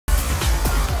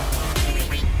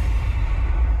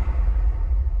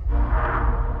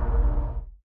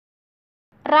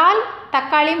Eral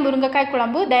Thakkali Murungaka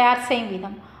Kulambu தயார் செய்யும்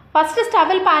விதம். First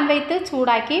ஸ்டவ்வில் pan வைத்து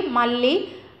சூடாக்கி மல்லி,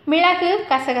 மிளகு,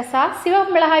 கசகசா,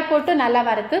 சிவப்பு மிளகாய் போட்டு நல்லா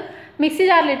வறுத்து மிக்ஸி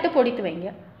ஜாரில் இட்டு பொடித்து வைங்க.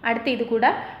 அடுத்து இது கூட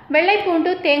வெள்ளை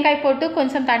பூண்டு, தேங்காய் போட்டு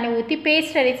கொஞ்சம் தண்ணி ஊற்றி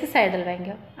பேஸ்ட் அரைத்து சைடில் வைங்க.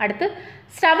 அடுத்து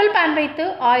ஸ்டவ்வில் pan வைத்து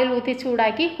ஆயில் ஊற்றி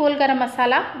சூடாக்கி ஹோல் கரம்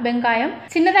மசாலா, வெங்காயம்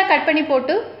சின்னதாக கட் பண்ணி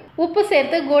போட்டு உப்பு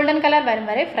சேர்த்து கோல்டன் கலர்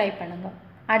வரும் வரை ஃப்ரை பண்ணுங்க.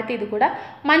 அடுத்து இது கூட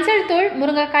மஞ்சள் தூள்,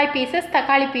 முருங்கைக்காய் பீசஸ்,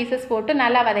 தக்காளி பீசஸ் போட்டு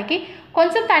நல்லா வதக்கி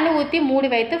கொஞ்சம் தண்ணி ஊற்றி மூடி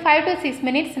வைத்து 5 to 6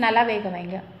 minutes நல்லா வேக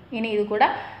வைங்க. இனி இது கூட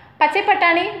பச்சை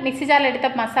பட்டாணி, மிக்ஸி ஜாரில் எடுத்த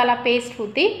மசாலா பேஸ்ட்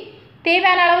ஊற்றி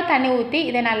தேவையான அளவு தண்ணி ஊற்றி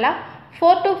இதை நல்லா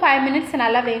 4 to 5 minutes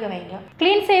நல்லா வேக வைங்க.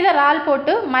 க்ளீன் செய்த இறால்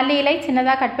போட்டு மல்லி இலை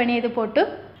சின்னதாக கட் பண்ணியது போட்டு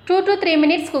 2 to 3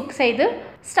 minutes குக் செய்து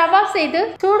ஸ்டவ் ஆஃப் செய்து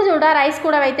சூடாக ரைஸ்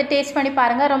கூட வைத்து டேஸ்ட் பண்ணி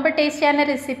பாருங்கள். ரொம்ப டேஸ்டியான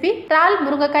ரெசிபி இறால்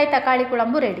முருங்கைக்காய் தக்காளி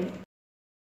குழம்பு ரெடி.